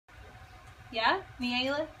Yeah?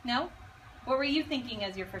 Niela? No? What were you thinking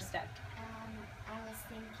as your first step? I was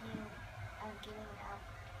thinking of getting up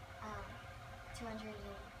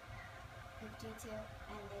 252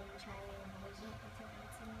 and then trying to merge it into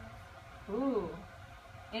 18 rows. Ooh.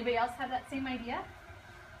 Anybody else have that same idea?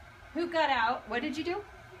 Who got out? What did you do?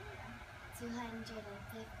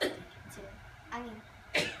 252. I mean,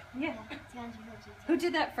 Yeah. 252. Who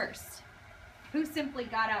did that first? Who simply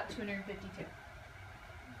got out 252?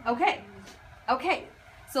 Okay. Okay.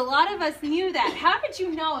 So a lot of us knew that. How did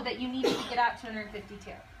you know that you needed to get out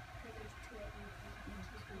 252?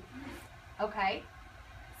 Okay.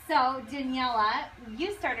 So Daniela,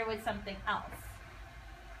 you started with something else.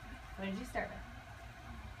 What did you start with?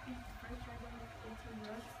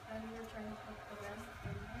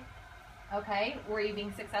 Okay. Were you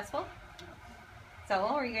being successful?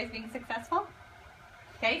 So, were you guys being successful?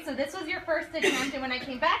 Okay, so this was your first attempt, and when I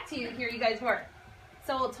came back to you, here you guys were.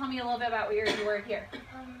 So, tell me a little bit about where you were here. So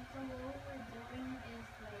what we're doing is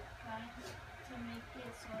like trying to make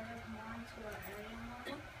it sort of more into an area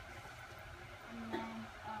model. And then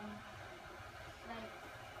like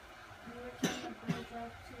we were trying to build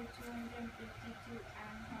up to 252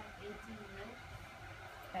 and have 18 rows.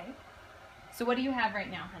 Okay. So, what do you have right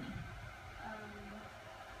now, honey?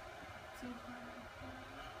 200.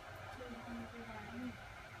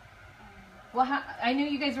 Well, I knew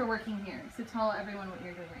you guys were working here, so tell everyone what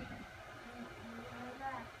you're doing right here.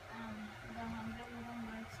 The 100 wouldn't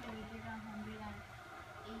work, so we did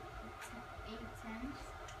 108 tens.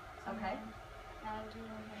 Okay. That would be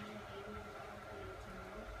 180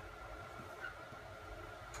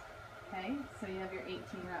 Okay, so you have your 18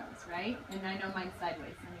 rows, right? And I know mine's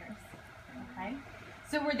sideways on yours. Okay.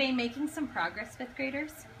 So were they making some progress, fifth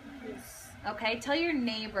graders? Yes. Okay, tell your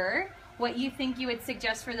neighbor what you think you would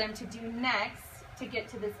suggest for them to do next to get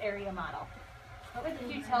to this area model. What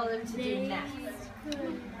would you tell them to do next?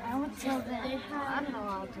 I would tell them, I don't know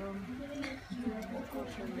how to.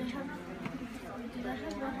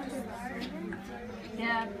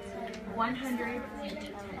 Yeah, 100.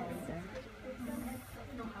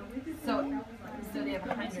 So they have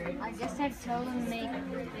 100. I guess I'd tell them make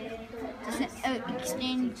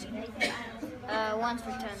exchange ones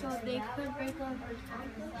for tens. So they could break up.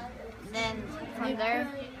 Then from there,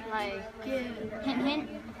 like hint,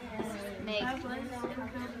 make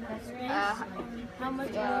How much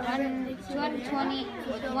 220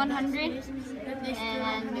 with 100 and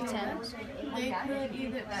then the tens. they could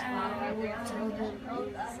either add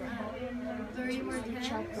 3 more tens,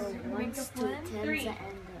 break up 1. 3,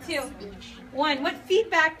 2, 1. What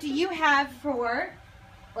feedback do you have for,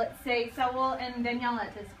 let's say, Saul and Daniela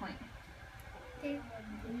at this point? You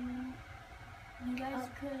guys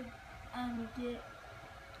could get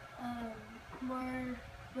more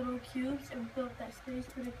little cubes and fill up that space,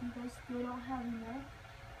 but if you guys still don't have enough,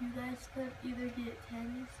 you guys could either get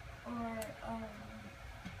tens or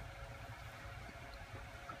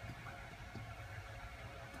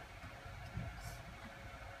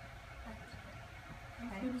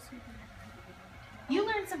You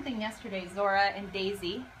learned something yesterday, Zora and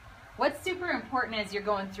Daisy. What's super important as you're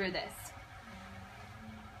going through this?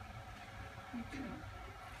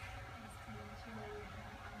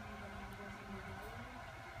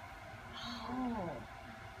 Oh.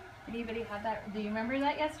 Anybody have that? Do you remember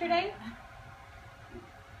that yesterday? Can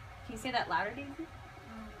you say that louder, Daisy?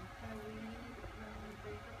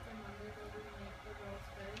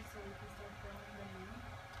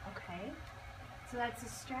 Okay. So that's a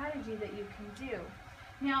strategy that you can do.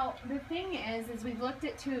 Now, the thing is we've looked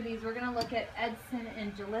at 2 of these. We're going to look at Edson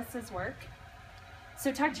and Jalissa's work.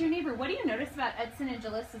 So talk to your neighbor. What do you notice about Edson and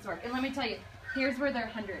Jalissa's work? And let me tell you, here's where their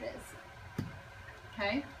 100 is.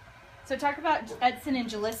 Okay? So talk about Edson and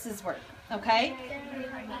Jalissa's work. Okay?